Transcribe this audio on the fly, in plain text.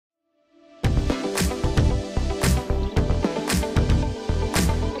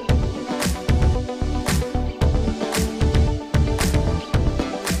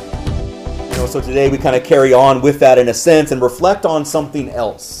so today we kind of carry on with that in a sense and reflect on something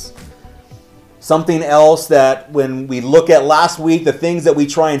else. Something else that when we look at last week, the things that we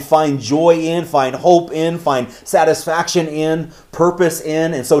try and find joy in, find hope in, find satisfaction in, purpose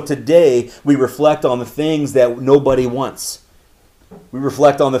in. And so today we reflect on the things that nobody wants. We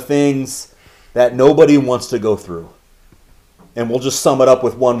reflect on the things that nobody wants to go through. And we'll just sum it up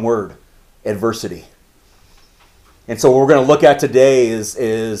with one word: adversity. And so what we're going to look at today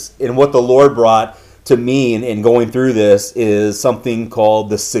is in what the Lord brought to me in going through this is something called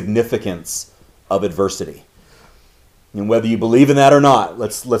the significance of adversity. And whether you believe in that or not,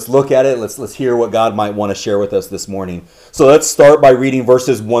 let's look at it. Let's hear what God might want to share with us this morning. So let's start by reading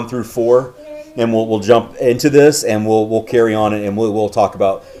verses 1 through 4, and we'll jump into this, and we'll carry on, and we'll talk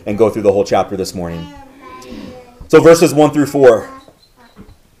about and go through the whole chapter this morning. So verses 1 through 4.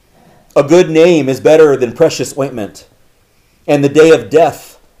 A good name is better than precious ointment, and the day of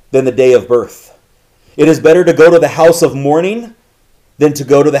death than the day of birth. It is better to go to the house of mourning than to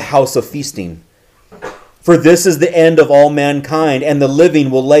go to the house of feasting. For this is the end of all mankind, and the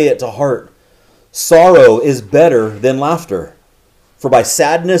living will lay it to heart. Sorrow is better than laughter, for by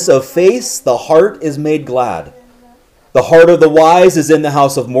sadness of face the heart is made glad. The heart of the wise is in the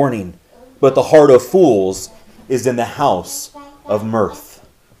house of mourning, but the heart of fools is in the house of mirth,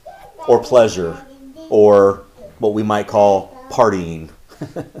 or pleasure, or what we might call partying.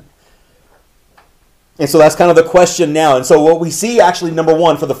 And so that's kind of the question now. And so what we see actually, number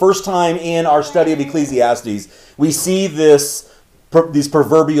one, for the first time in our study of Ecclesiastes, we see these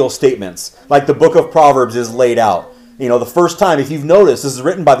proverbial statements, like the book of Proverbs is laid out. You know, the first time, if you've noticed, this is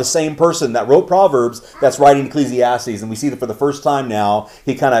written by the same person that wrote Proverbs that's writing Ecclesiastes. And we see that for the first time now,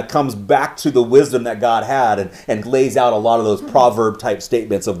 he kind of comes back to the wisdom that God had and lays out a lot of those proverb-type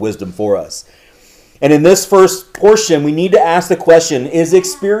statements of wisdom for us. And in this first portion, we need to ask the question, is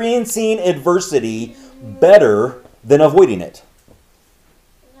experiencing adversity better than avoiding it?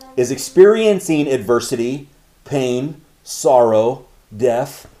 Is experiencing adversity, pain, sorrow,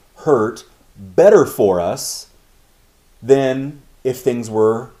 death, hurt better for us than if things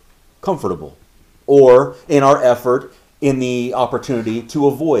were comfortable, or in our effort in the opportunity to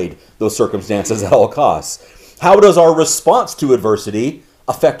avoid those circumstances at all costs? How does our response to adversity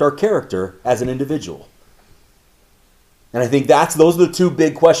affect our character as an individual? And I think those are the two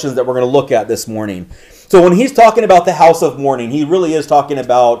big questions that we're going to look at this morning. So when he's talking about the house of mourning, he really is talking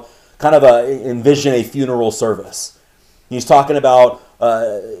about kind of envision a funeral service. He's talking about,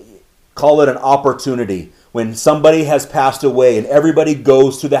 call it an opportunity, when somebody has passed away and everybody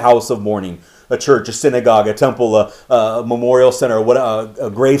goes to the house of mourning, a church, a synagogue, a temple, a memorial center, a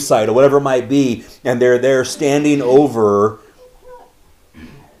gravesite, or whatever it might be, and they're there standing over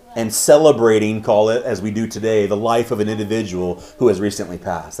and celebrating, call it, as we do today, the life of an individual who has recently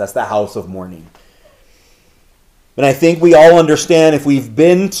passed. That's the house of mourning. And I think we all understand, if we've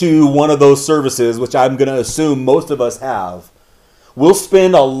been to one of those services, which I'm going to assume most of us have, we'll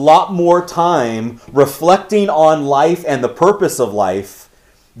spend a lot more time reflecting on life and the purpose of life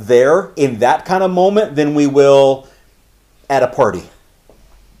there in that kind of moment than we will at a party.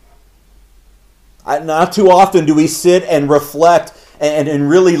 Not too often do we sit and reflect and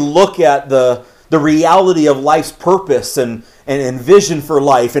really look at the reality of life's purpose and vision for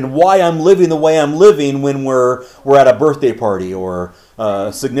life and why I'm living the way I'm living when we're at a birthday party or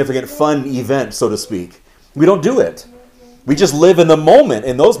a significant fun event, so to speak. We don't do it. We just live in the moment,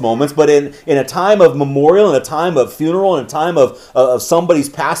 in those moments, but in a time of memorial, in a time of funeral, in a time of somebody's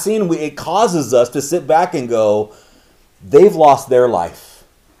passing, it causes us to sit back and go, they've lost their life.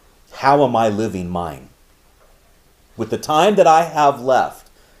 How am I living mine? With the time that I have left,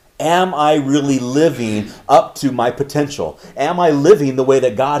 am I really living up to my potential? Am I living the way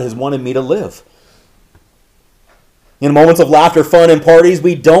that God has wanted me to live? In moments of laughter, fun, and parties,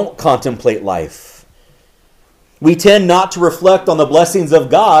 we don't contemplate life. We tend not to reflect on the blessings of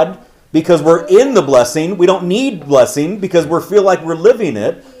God because we're in the blessing. We don't need blessing because we feel like we're living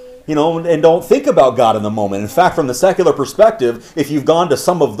it, and don't think about God in the moment. In fact, from the secular perspective, if you've gone to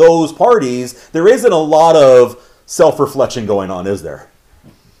some of those parties, there isn't a lot of self-reflection going on, is there?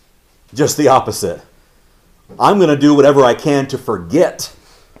 Just the opposite. I'm going to do whatever I can to forget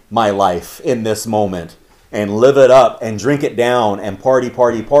my life in this moment and live it up and drink it down and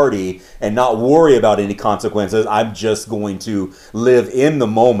party and not worry about any consequences. I'm just going to live in the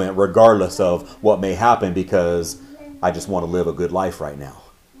moment regardless of what may happen because I just want to live a good life right now.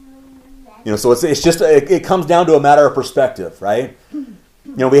 So it's just, it comes down to a matter of perspective, right?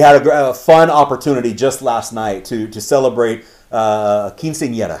 We had a fun opportunity just last night to celebrate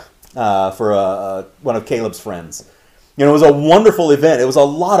quinceañera for one of Caleb's friends. It was a wonderful event. It was a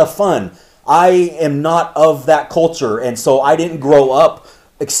lot of fun. I am not of that culture, and so I didn't grow up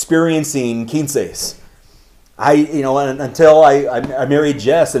experiencing quinces. Until I married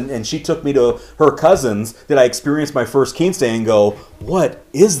Jess and she took me to her cousins, that I experienced my first quince and go, what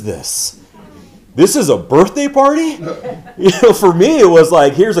is this? This is a birthday party? For me, it was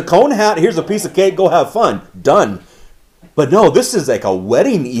like, here's a cone hat, here's a piece of cake, go have fun. Done. But no, this is like a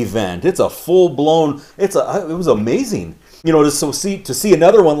wedding event. It's a full-blown, it was amazing. To see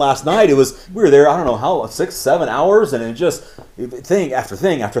another one last night, we were there, I don't know how, 6-7 hours, and it just, thing after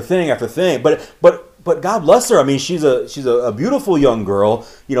thing after thing after thing. But God bless her. I mean, she's a beautiful young girl,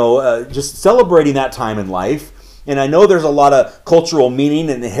 just celebrating that time in life. And I know there's a lot of cultural meaning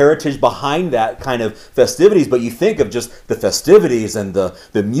and heritage behind that kind of festivities, but you think of just the festivities and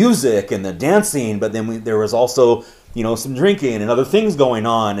the music and the dancing, but then there was also, some drinking and other things going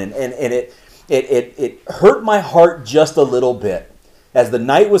on, and it hurt my heart just a little bit. As the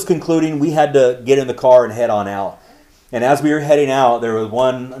night was concluding, we had to get in the car and head on out. And as we were heading out, there was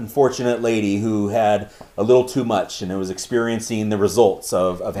one unfortunate lady who had a little too much, and was experiencing the results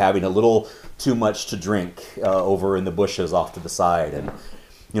of having a little too much to drink over in the bushes off to the side. And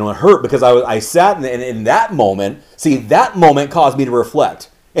it hurt because I sat in that moment. See, that moment caused me to reflect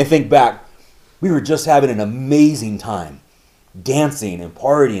and think back. We were just having an amazing time, dancing and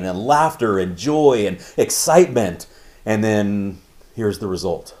partying and laughter and joy and excitement. And then here's the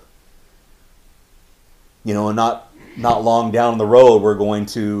result. And not long down the road, we're going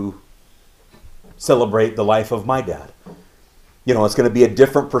to celebrate the life of my dad. It's going to be a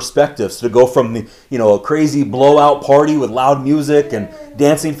different perspective. So to go from a crazy blowout party with loud music and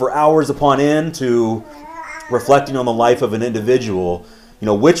dancing for hours upon end to reflecting on the life of an individual,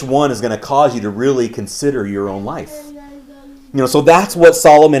 which one is going to cause you to really consider your own life? So that's what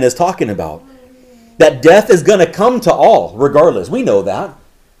Solomon is talking about. That death is going to come to all, regardless. We know that.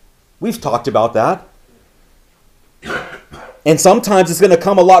 We've talked about that. And sometimes it's going to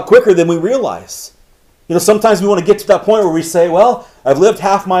come a lot quicker than we realize. Sometimes we want to get to that point where we say, well, I've lived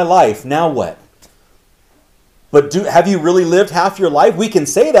half my life, now what? But have you really lived half your life? We can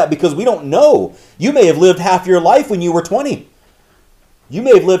say that because we don't know. You may have lived half your life when you were 20. You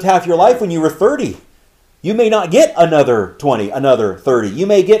may have lived half your life when you were 30. You may not get another 20, another 30. You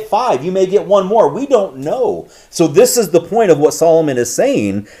may get 5. You may get one more. We don't know. So this is the point of what Solomon is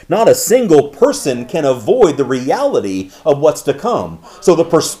saying. Not a single person can avoid the reality of what's to come. So the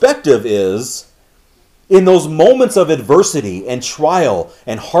perspective is, in those moments of adversity and trial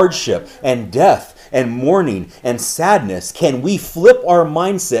and hardship and death and mourning and sadness, can we flip our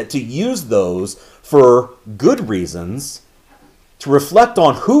mindset to use those for good reasons, to reflect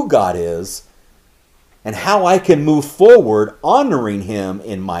on who God is, and how I can move forward honoring Him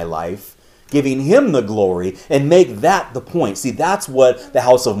in my life, giving Him the glory, and make that the point. See, that's what the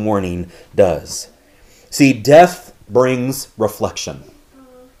house of mourning does. See, death brings reflection.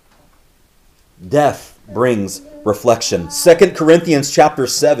 Death brings reflection. 2 Corinthians chapter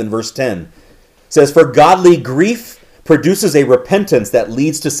 7, verse 10 says, "For godly grief produces a repentance that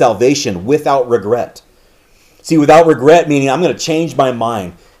leads to salvation without regret." See, without regret meaning I'm going to change my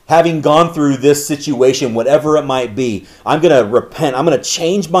mind. Having gone through this situation, whatever it might be, I'm going to repent. I'm going to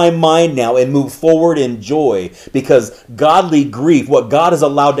change my mind now and move forward in joy, because godly grief, what God has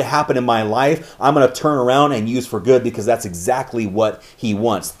allowed to happen in my life, I'm going to turn around and use for good, because that's exactly what He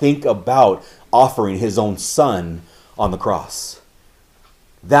wants. Think about offering His own Son on the cross.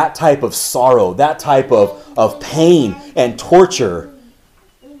 That type of sorrow, that type of pain and torture,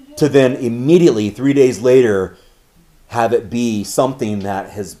 to then immediately 3 days later have it be something that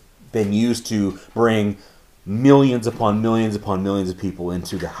has been used to bring millions upon millions upon millions of people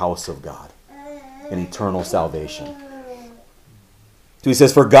into the house of God and eternal salvation. So he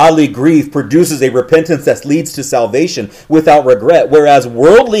says, "For godly grief produces a repentance that leads to salvation without regret, whereas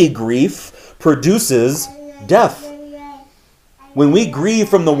worldly grief produces death." When we grieve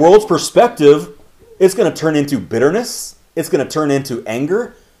from the world's perspective, it's going to turn into bitterness. It's going to turn into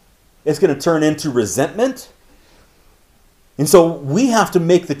anger. It's going to turn into resentment. And so we have to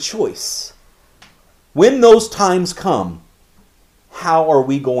make the choice. When those times come, how are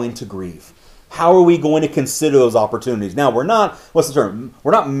we going to grieve? How are we going to consider those opportunities? Now, we're not, what's the term?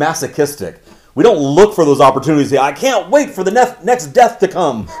 We're not masochistic. We don't look for those opportunities and say, I can't wait for the next death to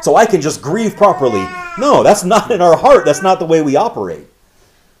come so I can just grieve properly. No, that's not in our heart. That's not the way we operate.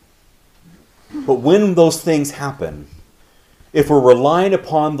 But when those things happen, if we're relying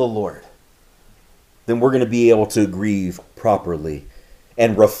upon the Lord, then we're going to be able to grieve properly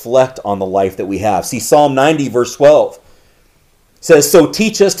and reflect on the life that we have. See, Psalm 90 verse 12 says, "So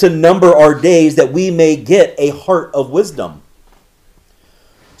teach us to number our days that we may get a heart of wisdom."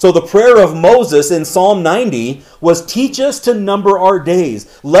 So the prayer of Moses in Psalm 90 was, teach us to number our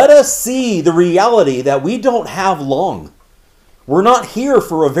days. Let us see the reality that we don't have long. We're not here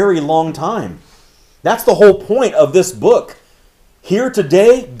for a very long time. That's the whole point of this book. Here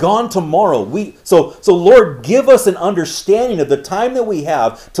today, gone tomorrow. So Lord, give us an understanding of the time that we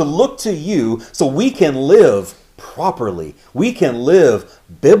have to look to you so we can live properly. We can live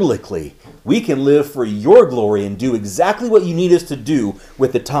biblically. We can live for your glory and do exactly what you need us to do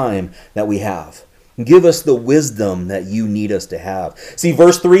with the time that we have. Give us the wisdom that you need us to have. See,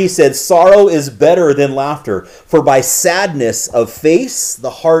 verse 3 said, sorrow is better than laughter, for by sadness of face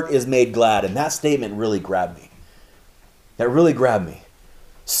the heart is made glad. And that statement really grabbed me. That really grabbed me.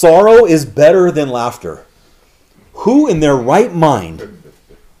 Sorrow is better than laughter. Who in their right mind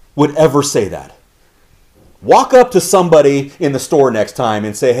would ever say that? Walk up to somebody in the store next time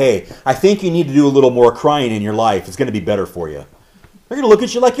and say, hey, I think you need to do a little more crying in your life. It's going to be better for you. They're going to look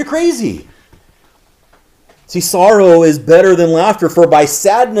at you like you're crazy. See, sorrow is better than laughter, for by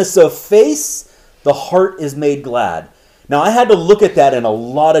sadness of face, the heart is made glad. Now, I had to look at that in a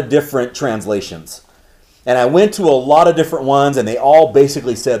lot of different translations. And I went to a lot of different ones, and they all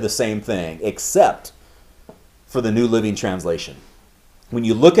basically said the same thing, except for the New Living Translation. When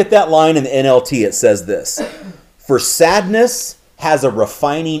you look at that line in the NLT, it says this, for sadness has a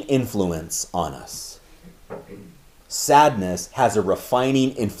refining influence on us. Sadness has a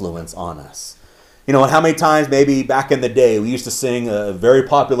refining influence on us. You know, and how many times maybe back in the day we used to sing a very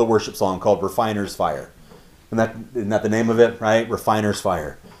popular worship song called Refiner's Fire. Isn't that the name of it, right? Refiner's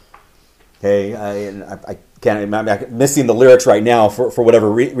Fire. Okay, I can't, I'm missing the lyrics right now for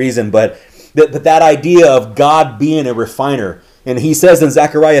whatever reason, but that idea of God being a refiner. And he says in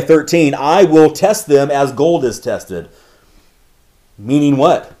Zechariah 13, I will test them as gold is tested. Meaning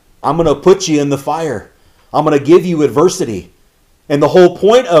what? I'm going to put you in the fire. I'm going to give you adversity. And the whole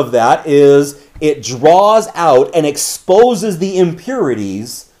point of that is it draws out and exposes the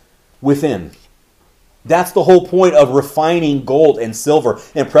impurities within. That's the whole point of refining gold and silver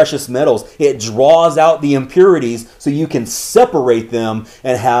and precious metals. It draws out the impurities so you can separate them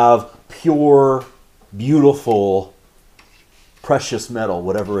and have pure, beautiful, precious metal,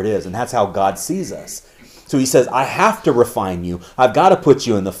 whatever it is. And that's how God sees us. So he says, I have to refine you. I've got to put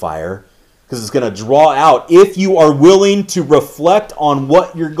you in the fire because it's going to draw out. If you are willing to reflect on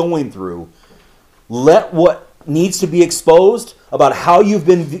what you're going through, let what needs to be exposed about how you've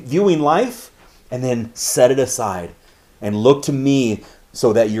been viewing life, and then set it aside and look to me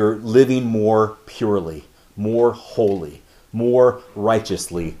so that you're living more purely, more holy, more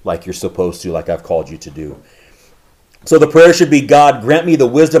righteously like you're supposed to, like I've called you to do. So the prayer should be, God, grant me the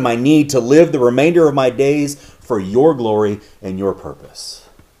wisdom I need to live the remainder of my days for your glory and your purpose.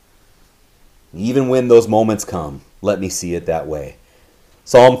 Even when those moments come, let me see it that way.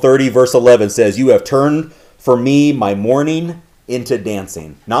 Psalm 30 verse 11 says, you have turned for me my mourning into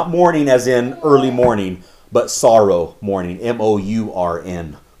dancing. Not mourning as in early morning, but sorrow mourning.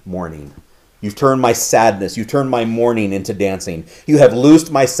 M-O-U-R-N, mourning. You've turned my sadness, you've turned my mourning into dancing. You have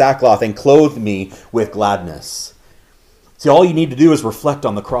loosed my sackcloth and clothed me with gladness. See, all you need to do is reflect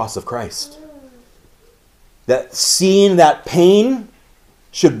on the cross of Christ. That seeing that pain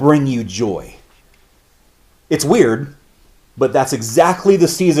should bring you joy. It's weird, but that's exactly the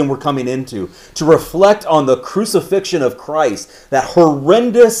season we're coming into. To reflect on the crucifixion of Christ, that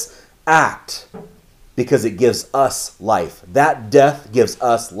horrendous act, because it gives us life. That death gives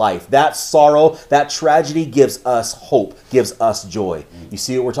us life. That sorrow, that tragedy gives us hope, gives us joy. You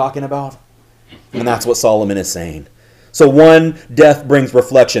see what we're talking about? And that's what Solomon is saying. So 1, death brings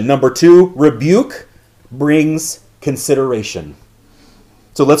reflection. Number 2, rebuke brings consideration.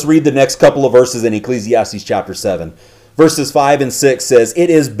 So let's read the next couple of verses in Ecclesiastes chapter 7. Verses 5 and 6 says, it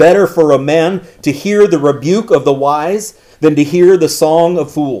is better for a man to hear the rebuke of the wise than to hear the song of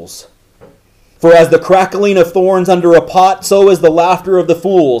fools. For as the crackling of thorns under a pot, so is the laughter of the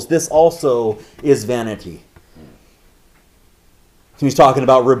fools. This also is vanity. He's talking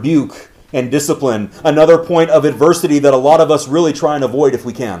about rebuke and discipline. Another point of adversity that a lot of us really try and avoid if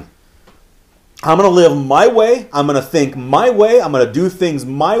we can. I'm going to live my way. I'm going to think my way. I'm going to do things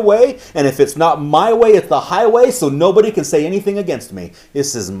my way. And if it's not my way, it's the highway, so nobody can say anything against me.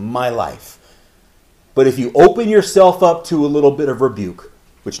 This is my life. But if you open yourself up to a little bit of rebuke,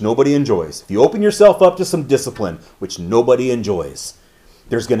 which nobody enjoys, if you open yourself up to some discipline, which nobody enjoys,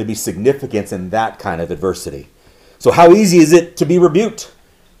 there's going to be significance in that kind of adversity. So how easy is it to be rebuked?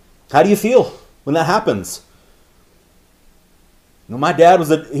 How do you feel when that happens? You know, my dad was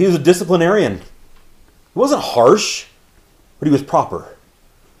a disciplinarian. He wasn't harsh, but he was proper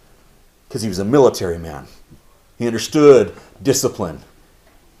because he was a military man. He understood discipline.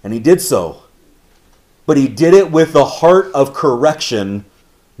 And he did so. But he did it with the heart of correction,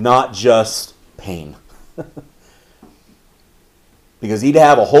 not just pain. Because he'd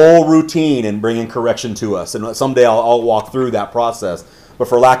have a whole routine in bringing correction to us. And someday I'll walk through that process. But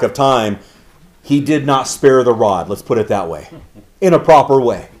for lack of time, he did not spare the rod. Let's put it that way. In a proper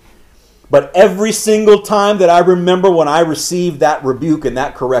way. But every single time that I remember when I received that rebuke and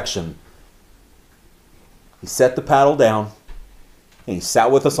that correction, he set the paddle down, and he sat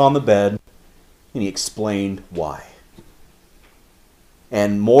with us on the bed, and he explained why.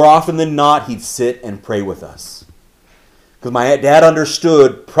 And more often than not, he'd sit and pray with us. Because my dad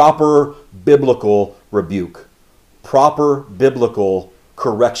understood proper biblical rebuke, proper biblical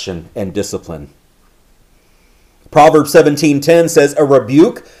correction and discipline. Proverbs 17:10 says, a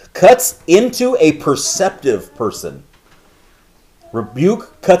rebuke cuts into a perceptive person.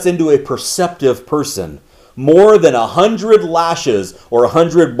 Rebuke cuts into a perceptive person more than 100 lashes or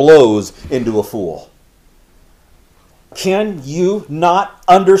 100 blows into a fool. Can you not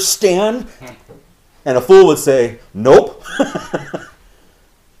understand? And a fool would say, nope.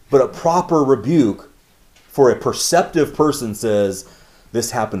 But a proper rebuke for a perceptive person says,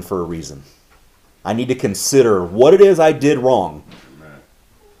 this happened for a reason. I need to consider what it is I did wrong.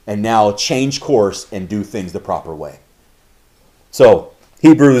 And now change course and do things the proper way. So,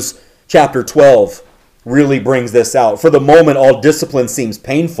 Hebrews chapter 12 really brings this out. For the moment, all discipline seems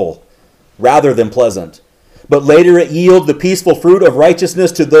painful rather than pleasant. But later it yields the peaceful fruit of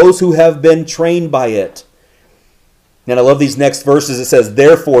righteousness to those who have been trained by it. And I love these next verses. It says,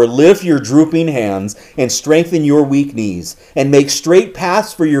 therefore, lift your drooping hands and strengthen your weak knees and make straight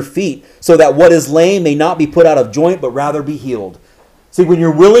paths for your feet so that what is lame may not be put out of joint but rather be healed. See, when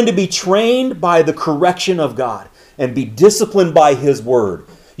you're willing to be trained by the correction of God and be disciplined by His Word,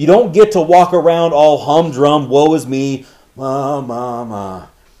 you don't get to walk around all humdrum, woe is me, ma.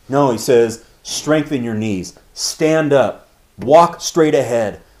 No, he says, strengthen your knees, stand up, walk straight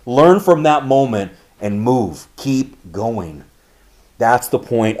ahead, learn from that moment, and move. Keep going. That's the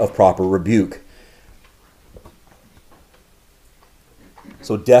point of proper rebuke.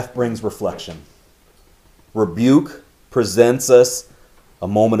 So death brings reflection. Rebuke presents us a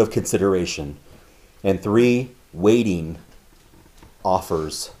moment of consideration. And 3, waiting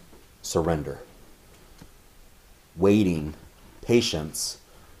offers surrender. Waiting, patience,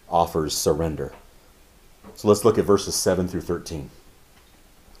 offers surrender. So let's look at verses 7 through 13.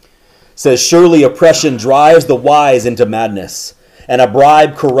 It says, surely oppression drives the wise into madness, and a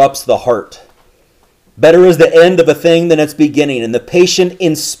bribe corrupts the heart. Better is the end of a thing than its beginning, and the patient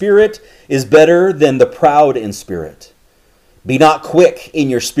in spirit is better than the proud in spirit. Be not quick in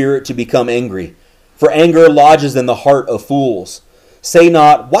your spirit to become angry, for anger lodges in the heart of fools. Say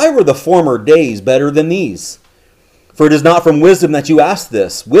not, why were the former days better than these? For it is not from wisdom that you ask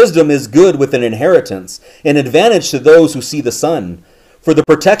this. Wisdom is good with an inheritance, an advantage to those who see the sun. For the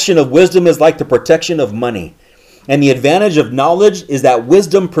protection of wisdom is like the protection of money. And the advantage of knowledge is that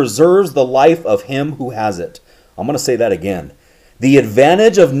wisdom preserves the life of him who has it. I'm going to say that again. The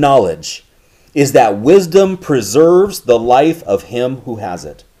advantage of knowledge is that wisdom preserves the life of him who has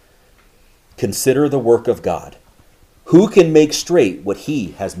it. Consider the work of God. Who can make straight what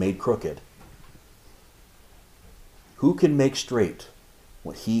he has made crooked? Who can make straight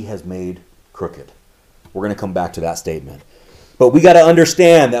what he has made crooked? We're going to come back to that statement. But we got to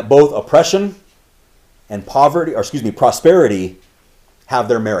understand that both oppression and prosperity have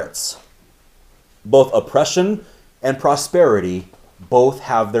their merits. Both oppression and prosperity both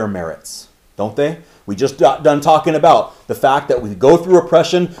have their merits, don't they? We just got done talking about the fact that we go through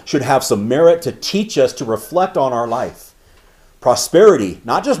oppression should have some merit to teach us to reflect on our life. Prosperity,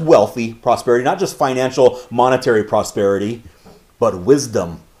 not just wealthy prosperity, not just financial, monetary prosperity, but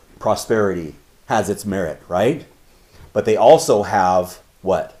wisdom prosperity has its merit, right? But they also have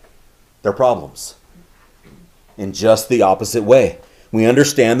what? Their problems. In just the opposite way. We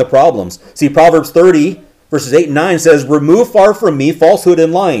understand the problems. See, Proverbs 30, verses 8 and 9 says, remove far from me falsehood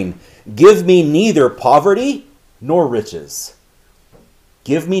and lying. Give me neither poverty nor riches.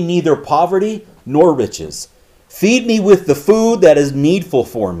 Give me neither poverty nor riches. Feed me with the food that is needful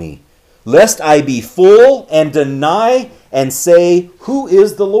for me, lest I be full and deny and say, who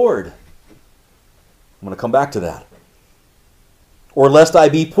is the Lord? I'm going to come back to that. Or lest I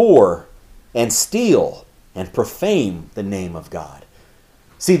be poor and steal and profane the name of God.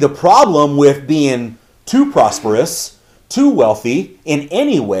 See, the problem with being too prosperous, too wealthy in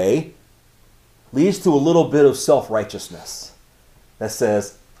any way leads to a little bit of self-righteousness that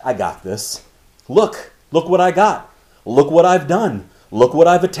says, I got this. Look what I got. Look what I've done. Look what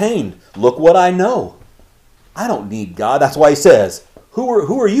I've attained. Look what I know. I don't need God. That's why he says,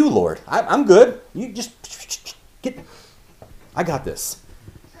 Who are you, Lord? I'm good. You just I got this.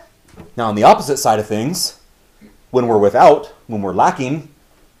 Now, on the opposite side of things, when we're without, when we're lacking,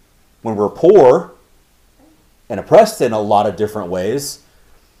 when we're poor and oppressed in a lot of different ways,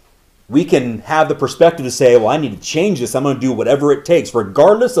 we can have the perspective to say, well, I need to change this. I'm going to do whatever it takes,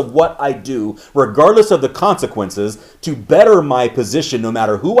 regardless of what I do, regardless of the consequences, to better my position. No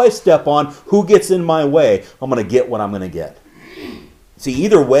matter who I step on, who gets in my way, I'm going to get what I'm going to get. See,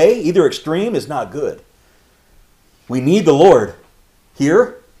 either way, either extreme is not good. We need the Lord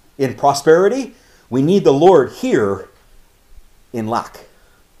here in prosperity. We need the Lord here in lack.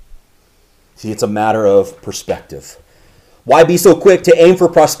 See, it's a matter of perspective. Why be so quick to aim for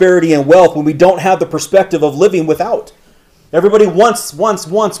prosperity and wealth when we don't have the perspective of living without? Everybody wants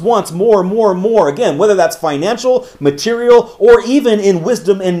more. Again, whether that's financial, material, or even in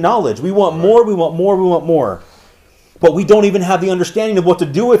wisdom and knowledge. We want more. But we don't even have the understanding of what to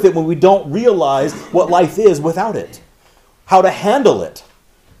do with it when we don't realize what life is without it. How to handle it.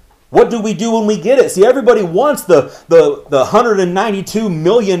 What do we do when we get it? See, everybody wants the $192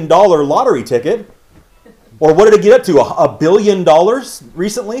 million lottery ticket. Or what did it get up to? $1 billion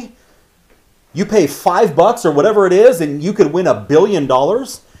recently? You pay $5 or whatever it is, and you could win $1 billion.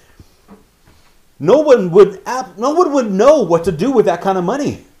 No one would know what to do with that kind of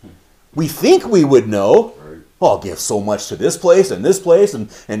money. We think we would know. Oh, I'll give so much to this place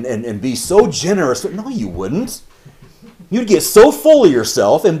and be so generous. No, you wouldn't. You'd get so full of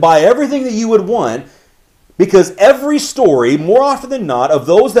yourself and buy everything that you would want, because every story, more often than not, of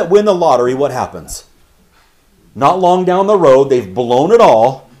those that win the lottery, what happens? Not long down the road, they've blown it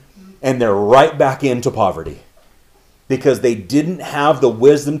all, and they're right back into poverty because they didn't have the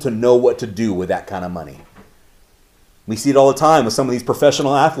wisdom to know what to do with that kind of money. We see it all the time with some of these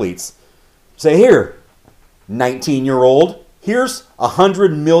professional athletes. Say, here, 19-year-old, here's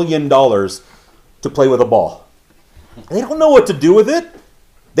 $100 million to play with a ball. They don't know what to do with it.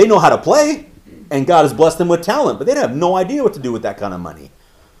 They know how to play, and God has blessed them with talent, but they have no idea what to do with that kind of money.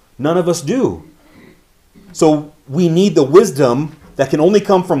 None of us do. So we need the wisdom that can only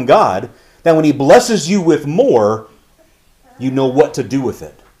come from God, that when He blesses you with more, you know what to do with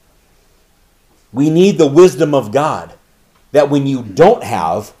it. We need the wisdom of God, that when you don't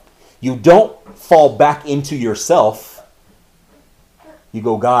have, you don't fall back into yourself. You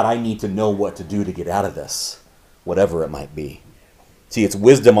go, God, I need to know what to do to get out of this, whatever it might be. See, it's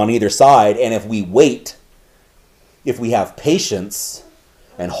wisdom on either side, and if we wait, if we have patience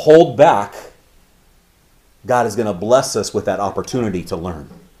and hold back, God is going to bless us with that opportunity to learn.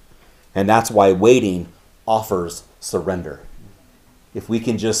 And that's why waiting offers surrender. If we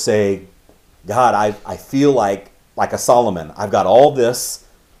can just say, God, I feel like a Solomon. I've got all this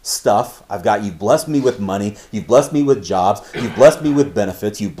stuff. You've blessed me with money. You've blessed me with jobs. You've blessed me with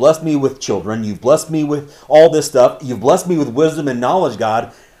benefits. You've blessed me with children. You've blessed me with all this stuff. You've blessed me with wisdom and knowledge,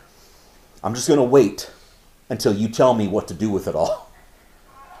 God. I'm just going to wait until you tell me what to do with it all.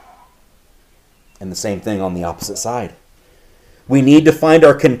 And the same thing on the opposite side. We need to find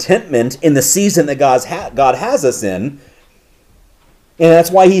our contentment in the season that God has us in. And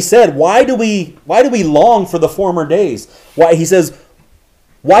that's why He said, why do we long for the former days? Why He says,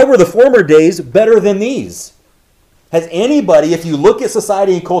 why were the former days better than these? Has anybody, if you look at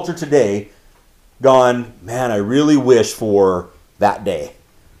society and culture today, gone, man, I really wish for that day,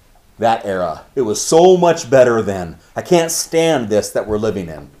 that era. It was so much better then. I can't stand this that we're living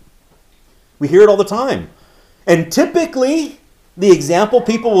in. We hear it all the time. And typically, the example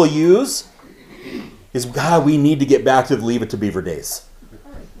people will use is, God, we need to get back to the Leave It to Beaver days.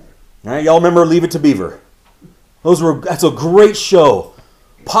 All right, y'all remember Leave It to Beaver? That's a great show.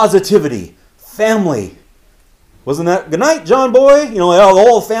 Positivity, family. Wasn't that? Good night, John Boy. You know,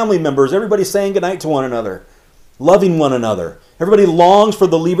 all the family members, everybody saying good night to one another, loving one another. Everybody longs for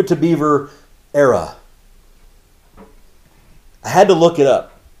the Leave It to Beaver era. I had to look it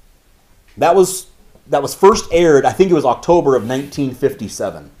up. That was first aired, I think it was October of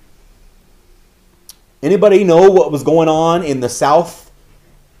 1957. Anybody know what was going on in the South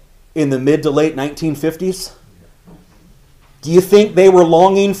in the mid to late 1950s? Do you think they were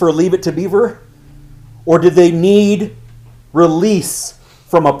longing for Leave It to Beaver? Or did they need release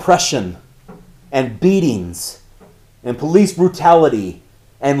from oppression and beatings and police brutality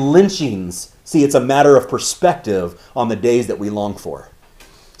and lynchings? See, it's a matter of perspective on the days that we long for.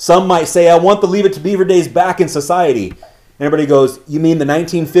 Some might say, I want the Leave It to Beaver days back in society. Everybody goes, you mean the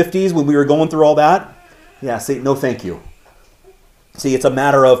 1950s when we were going through all that? Yeah, see, no thank you. See, it's a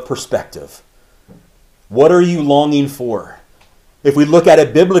matter of perspective. What are you longing for? If we look at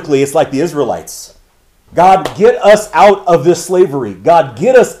it biblically, it's like the Israelites. God, get us out of this slavery. God,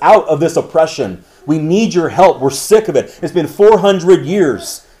 get us out of this oppression. We need your help. We're sick of it. It's been 400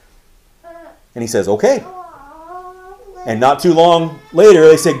 years. And he says, okay. And not too long later,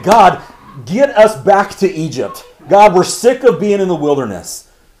 they say, God, get us back to Egypt. God, we're sick of being in the wilderness.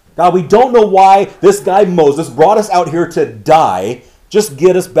 God, we don't know why this guy Moses brought us out here to die. Just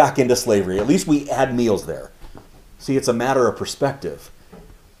get us back into slavery. At least we had meals there. See, it's a matter of perspective.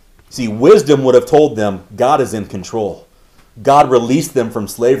 See, wisdom would have told them God is in control. God released them from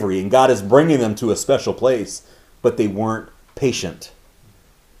slavery, and God is bringing them to a special place. But they weren't patient.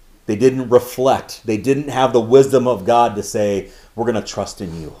 They didn't reflect. They didn't have the wisdom of God to say, we're going to trust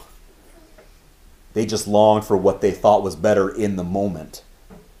in you. They just longed for what they thought was better in the moment.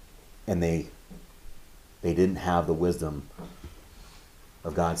 And they didn't have the wisdom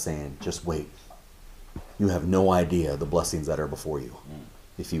of God saying, just wait. You have no idea the blessings that are before you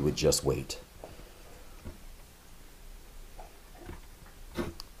if you would just wait.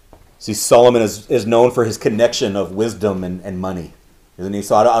 See, Solomon is known for his connection of wisdom and money, isn't he?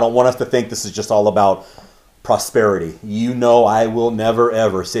 So I don't want us to think this is just all about prosperity. You know, I will never,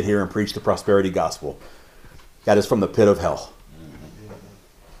 ever sit here and preach the prosperity gospel. That is from the pit of hell.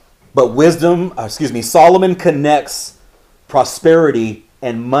 But Solomon connects prosperity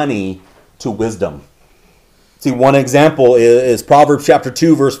and money to wisdom. See, one example is Proverbs chapter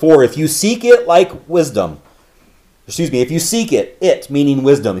 2, verse 4. If you seek it like wisdom, if you seek it meaning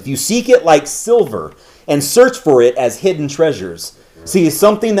wisdom, if you seek it like silver and search for it as hidden treasures. See, it's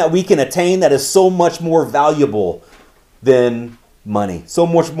something that we can attain that is so much more valuable than money, so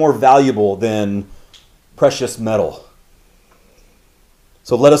much more valuable than precious metal.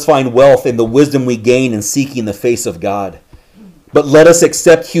 So let us find wealth in the wisdom we gain in seeking the face of God. But let us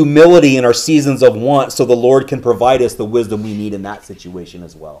accept humility in our seasons of want so the Lord can provide us the wisdom we need in that situation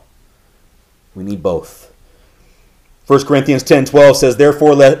as well. We need both. 1 Corinthians 10:12 says,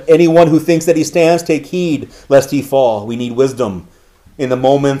 therefore let anyone who thinks that he stands take heed lest he fall. We need wisdom in the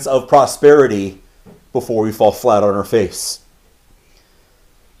moments of prosperity before we fall flat on our face.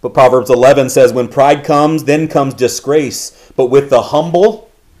 But Proverbs 11 says, when pride comes, then comes disgrace. But with the humble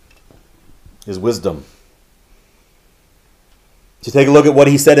is wisdom. To take a look at what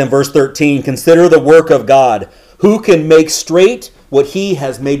he said in verse 13, consider the work of God. Who can make straight what he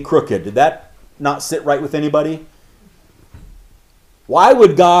has made crooked? Did that not sit right with anybody? Why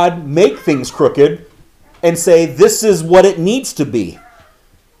would God make things crooked and say this is what it needs to be?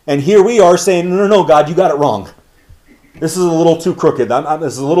 And here we are saying, no, God, you got it wrong. This is a little too crooked.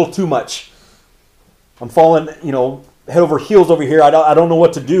 This is a little too much. I'm falling, head over heels over here. I don't know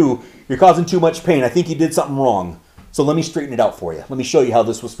what to do. You're causing too much pain. I think you did something wrong. So let me straighten it out for you. Let me show you how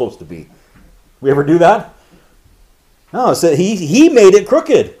this was supposed to be. We ever do that? No, so he made it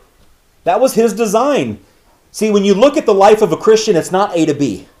crooked. That was his design. See, when you look at the life of a Christian, it's not A to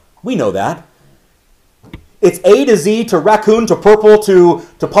B. We know that. It's A to Z, to raccoon, to purple,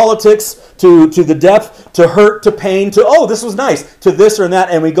 to politics, to the depth, to hurt, to pain, to, oh, this was nice, to this or that,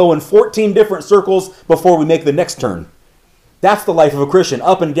 and we go in 14 different circles before we make the next turn. That's the life of a Christian,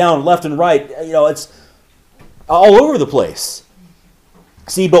 up and down, left and right. It's all over the place.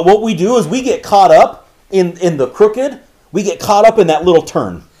 See, but what we do is we get caught up in the crooked. We get caught up in that little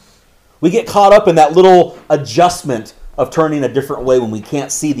turn. We get caught up in that little adjustment of turning a different way when we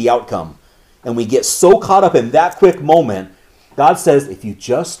can't see the outcome. And we get so caught up in that quick moment, God says, if you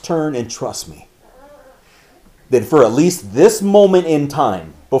just turn and trust me, then for at least this moment in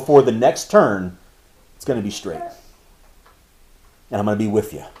time, before the next turn, it's going to be straight. And I'm going to be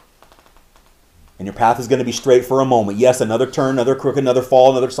with you. And your path is going to be straight for a moment. Yes, another turn, another crooked, another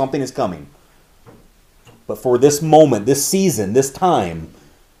fall, another something is coming. But for this moment, this season, this time,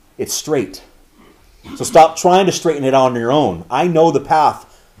 it's straight. So stop trying to straighten it out on your own. I know the path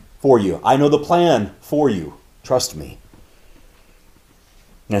for you. I know the plan for you. Trust me.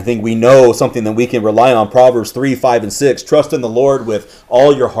 And I think we know something that we can rely on. Proverbs 3, 5, and 6. Trust in the Lord with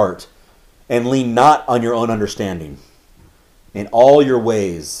all your heart and lean not on your own understanding. In all your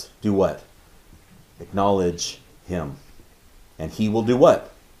ways, do what? Acknowledge him. And he will do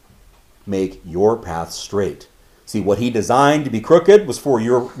what? Make your path straight. See, what he designed to be crooked was for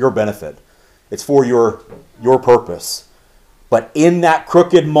your benefit. It's for your purpose. But in that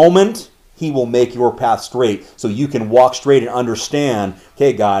crooked moment, he will make your path straight so you can walk straight and understand,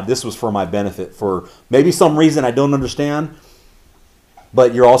 okay, God, this was for my benefit. For maybe some reason I don't understand,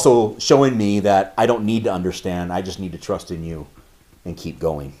 but you're also showing me that I don't need to understand. I just need to trust in you and keep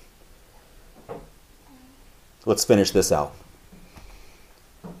going. Let's finish this out.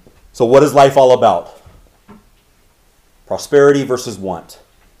 So what is life all about? Prosperity versus want.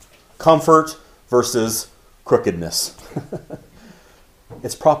 Comfort versus crookedness.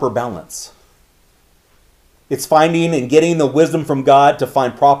 It's proper balance. It's finding and getting the wisdom from God to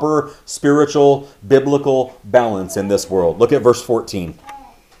find proper spiritual, biblical balance in this world. Look at verse 14.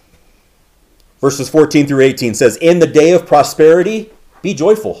 Verses 14 through 18 says, "In the day of prosperity, be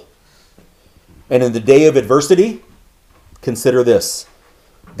joyful. And in the day of adversity, consider this.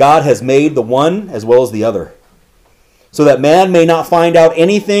 God has made the one as well as the other, so that man may not find out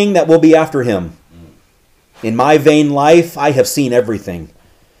anything that will be after him. In my vain life I have seen everything.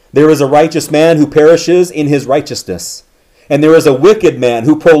 There is a righteous man who perishes in his righteousness, and there is a wicked man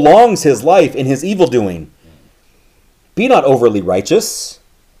who prolongs his life in his evildoing. Be not overly righteous,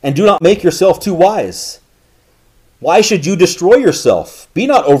 and do not make yourself too wise. Why should you destroy yourself? Be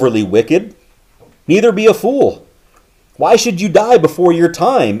not overly wicked, neither be a fool. Why should you die before your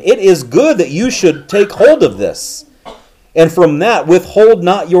time? It is good that you should take hold of this, and from that withhold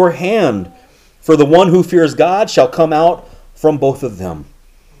not your hand, for the one who fears God shall come out from both of them."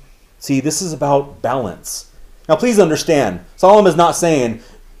 See, this is about balance. Now, please understand, Solomon is not saying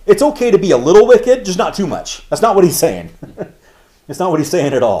it's okay to be a little wicked, just not too much. That's not what he's saying. It's not what he's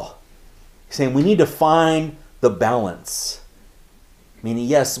saying at all. He's saying we need to find the balance. Meaning,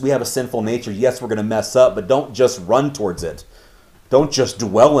 yes, we have a sinful nature. Yes, we're going to mess up, but don't just run towards it. Don't just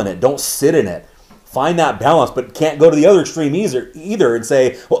dwell in it. Don't sit in it. Find that balance, but can't go to the other extreme either and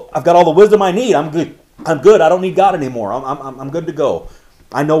say, well, I've got all the wisdom I need. I'm good. I don't need God anymore. I'm good to go.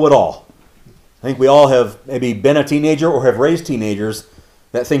 I know it all. I think we all have maybe been a teenager or have raised teenagers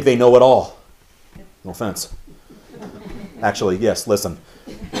that think they know it all. No offense. Actually, yes, listen.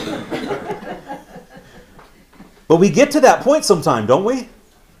 But we get to that point sometime, don't we?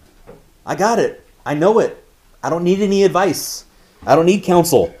 I got it. I know it. I don't need any advice. I don't need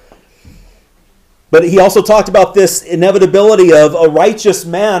counsel. But he also talked about this inevitability of a righteous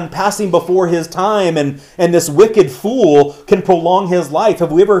man passing before his time, and this wicked fool can prolong his life.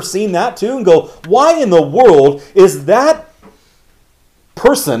 Have we ever seen that too? And go, why in the world is that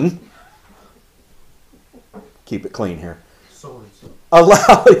person, keep it clean here,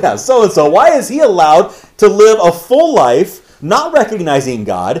 so-and-so. Why is he allowed to live a full life, not recognizing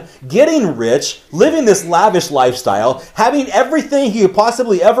God, getting rich, living this lavish lifestyle, having everything he could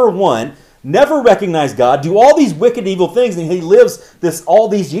possibly ever want, never recognize God, do all these wicked, evil things, and he lives all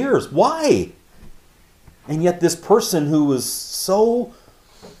these years? Why? And yet this person who was so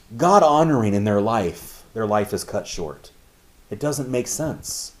God-honoring in their life is cut short. It doesn't make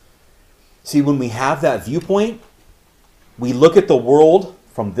sense. See, when we have that viewpoint, we look at the world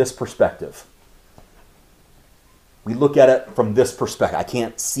from this perspective. We look at it from this perspective. I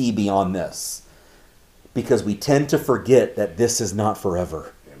can't see beyond this. Because we tend to forget that this is not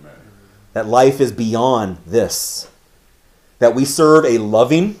forever. Amen. That life is beyond this. That we serve a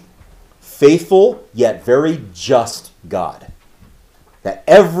loving, faithful, yet very just God. That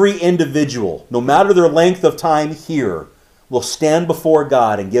every individual, no matter their length of time here, will stand before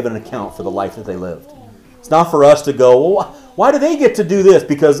God and give an account for the life that they lived. It's not for us to go, well, why do they get to do this?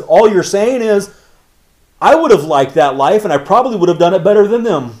 Because all you're saying is, I would have liked that life and I probably would have done it better than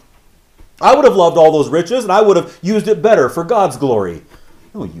them. I would have loved all those riches and I would have used it better for God's glory.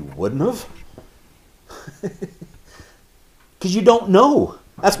 No, you wouldn't have. Because you don't know.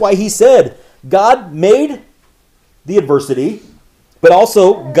 That's why he said, God made the adversity, but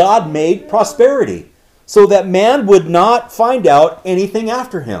also God made prosperity, so that man would not find out anything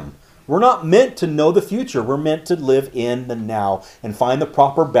after him. We're not meant to know the future. We're meant to live in the now and find the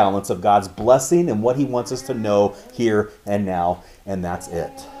proper balance of God's blessing and what he wants us to know here and now, and that's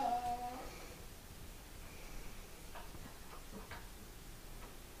it.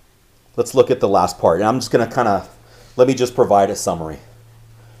 Let's look at the last part. And I'm just going to let me just provide a summary.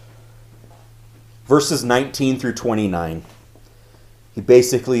 Verses 19 through 29. He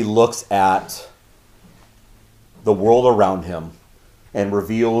basically looks at the world around him and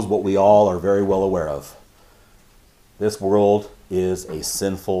reveals what we all are very well aware of. This world is a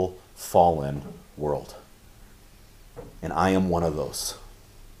sinful, fallen world. And I am one of those.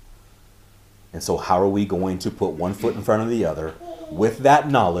 And so how are we going to put one foot in front of the other with that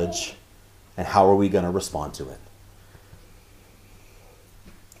knowledge, and how are we going to respond to it?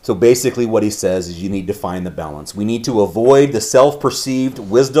 So basically what he says is you need to find the balance. We need to avoid the self-perceived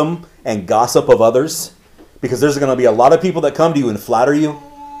wisdom and gossip of others, because there's going to be a lot of people that come to you and flatter you,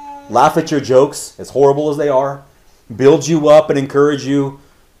 laugh at your jokes, as horrible as they are, build you up and encourage you,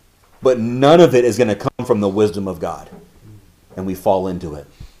 but none of it is going to come from the wisdom of God. And we fall into it.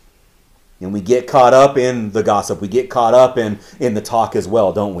 And we get caught up in the gossip. We get caught up in the talk as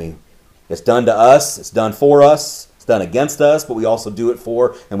well, don't we? It's done to us. It's done for us. It's done against us, but we also do it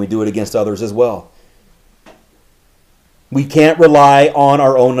for, and we do it against others as well. We can't rely on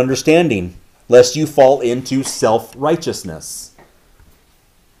our own understanding, lest you fall into self-righteousness.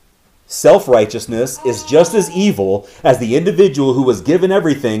 Self-righteousness is just as evil as the individual who was given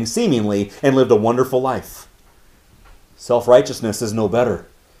everything, seemingly, and lived a wonderful life. Self-righteousness is no better.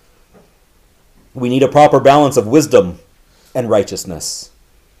 We need a proper balance of wisdom and righteousness,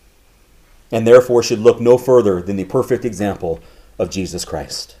 and therefore should look no further than the perfect example of Jesus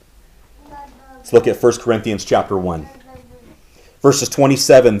Christ. Let's look at 1 Corinthians chapter 1. Verses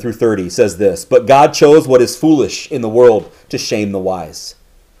 27 through 30 says this, "But God chose what is foolish in the world to shame the wise.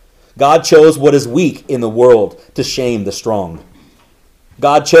 God chose what is weak in the world to shame the strong.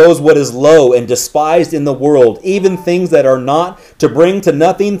 God chose what is low and despised in the world, even things that are not, to bring to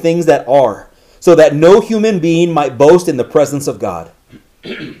nothing things that are, so that no human being might boast in the presence of God.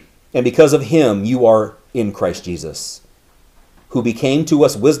 And because of him you are in Christ Jesus, who became to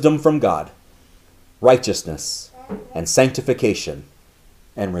us wisdom from God, righteousness and sanctification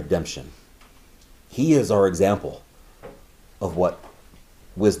and redemption." He is our example of what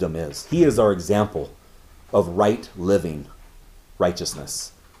wisdom is. He is our example of right living,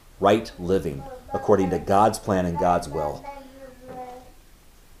 righteousness, right living according to God's plan and God's will.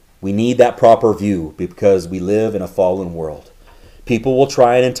 We need that proper view because we live in a fallen world. People will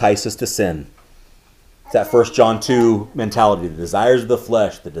try and entice us to sin. It's that 1 John 2 mentality, the desires of the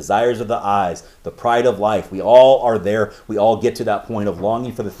flesh, the desires of the eyes, the pride of life. We all are there. We all get to that point of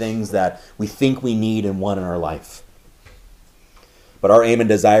longing for the things that we think we need and want in our life. But our aim and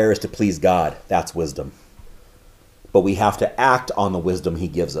desire is to please God. That's wisdom. But we have to act on the wisdom he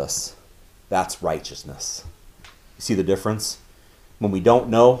gives us. That's righteousness. You see the difference? When we don't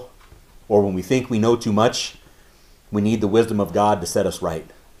know, or when we think we know too much, we need the wisdom of God to set us right.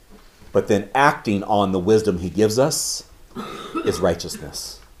 But then acting on the wisdom he gives us is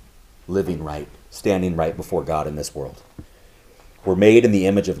righteousness. Living right, standing right before God in this world. We're made in the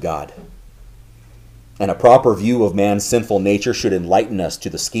image of God. And a proper view of man's sinful nature should enlighten us to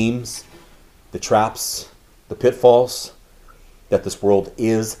the schemes, the traps, the pitfalls that this world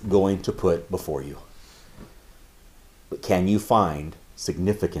is going to put before you. But can you find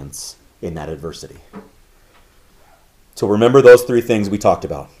significance in that adversity? So remember those three things we talked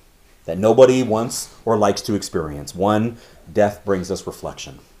about that nobody wants or likes to experience. One, death brings us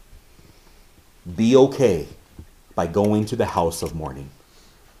reflection. Be okay by going to the house of mourning.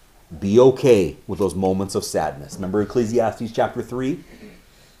 Be okay with those moments of sadness. Remember Ecclesiastes chapter 3?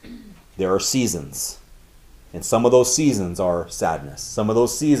 There are seasons. And some of those seasons are sadness. Some of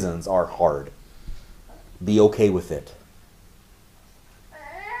those seasons are hard. Be okay with it.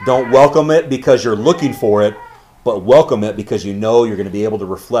 Don't welcome it because you're looking for it, but welcome it because you know you're going to be able to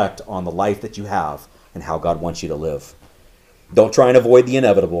reflect on the life that you have and how God wants you to live. Don't try and avoid the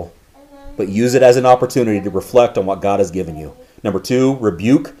inevitable, but use it as an opportunity to reflect on what God has given you. Number 2,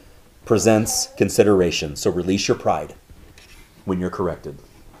 rebuke presents consideration. So release your pride when you're corrected.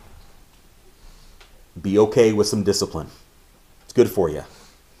 Be okay with some discipline. It's good for you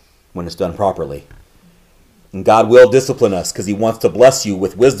when it's done properly. And God will discipline us because he wants to bless you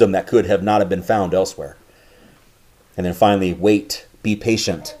with wisdom that could have not have been found elsewhere. And then finally, wait. Be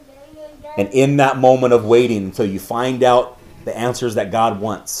patient. And in that moment of waiting until you find out the answers that God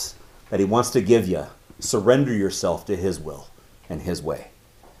wants, that he wants to give you, surrender yourself to his will and his way.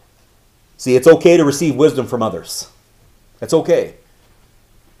 See, it's okay to receive wisdom from others. It's okay.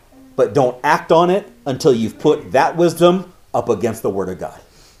 But don't act on it until you've put that wisdom up against the Word of God.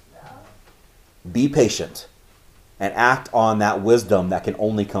 Be patient and act on that wisdom that can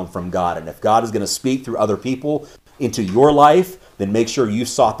only come from God. And if God is going to speak through other people into your life, then make sure you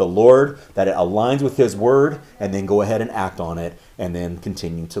sought the Lord, that it aligns with his word, and then go ahead and act on it, and then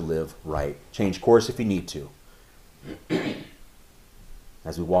continue to live right. Change course if you need to.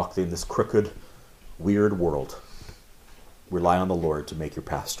 As we walk in this crooked, weird world, rely on the Lord to make your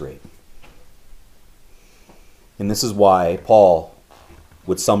path straight. And this is why Paul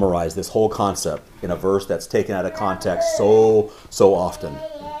would summarize this whole concept in a verse that's taken out of context so often.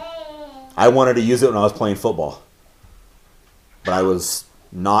 I wanted to use it when I was playing football, but I was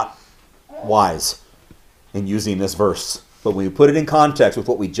not wise in using this verse. But when we put it in context with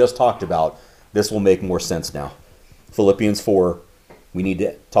what we just talked about, this will make more sense now. Philippians 4, we need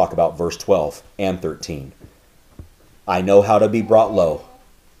to talk about verse 12 and 13. I know how to be brought low,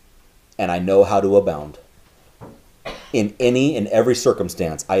 and I know how to abound. In any and every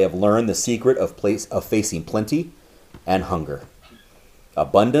circumstance, I have learned the secret of facing plenty and hunger,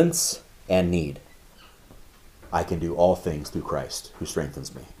 abundance and need. I can do all things through Christ who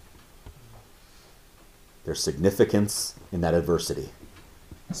strengthens me. There's significance in that adversity.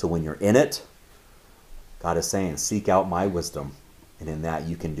 So when you're in it, God is saying, seek out my wisdom, and in that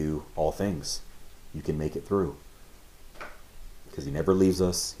you can do all things. You can make it through. Because he never leaves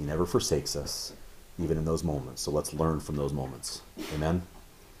us, he never forsakes us, even in those moments. So let's learn from those moments. Amen?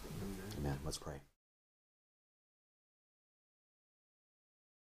 Amen. Let's pray.